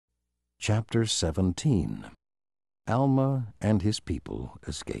Chapter 17. Alma and his people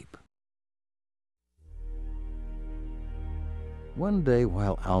escape. One day,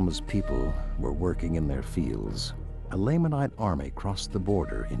 while Alma's people were working in their fields, a Lamanite army crossed the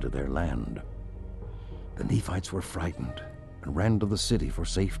border into their land. The Nephites were frightened and ran to the city for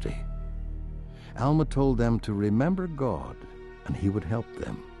safety. Alma told them to remember God, and he would help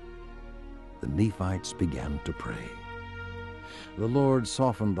them. The Nephites began to pray. The Lord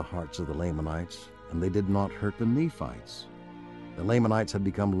softened the hearts of the Lamanites, and they did not hurt the Nephites. The Lamanites had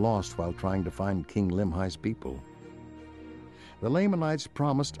become lost while trying to find King Limhi's people. The Lamanites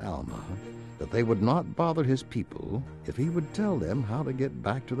promised Alma that they would not bother his people if he would tell them how to get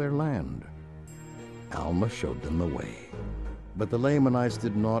back to their land. Alma showed them the way. But the Lamanites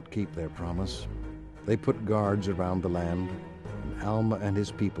did not keep their promise. They put guards around the land, and Alma and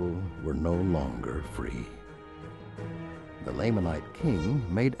his people were no longer free. The Lamanite king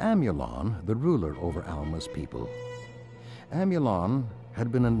made Amulon the ruler over Alma's people. Amulon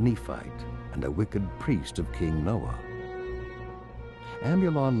had been a Nephite and a wicked priest of King Noah.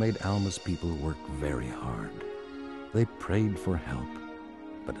 Amulon made Alma's people work very hard. They prayed for help,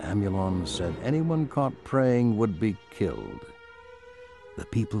 but Amulon said anyone caught praying would be killed. The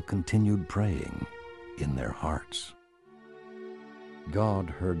people continued praying in their hearts. God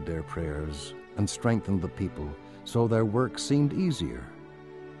heard their prayers and strengthened the people, so their work seemed easier.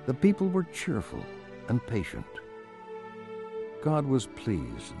 The people were cheerful and patient. God was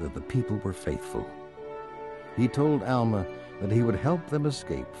pleased that the people were faithful. He told Alma that he would help them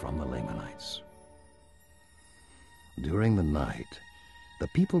escape from the Lamanites. During the night, the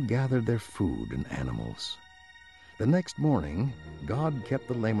people gathered their food and animals. The next morning, God kept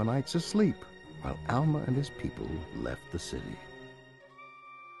the Lamanites asleep while Alma and his people left the city.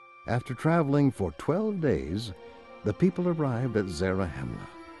 After traveling for 12 days, the people arrived at Zarahemla,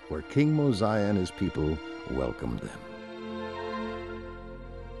 where King Mosiah and his people welcomed them.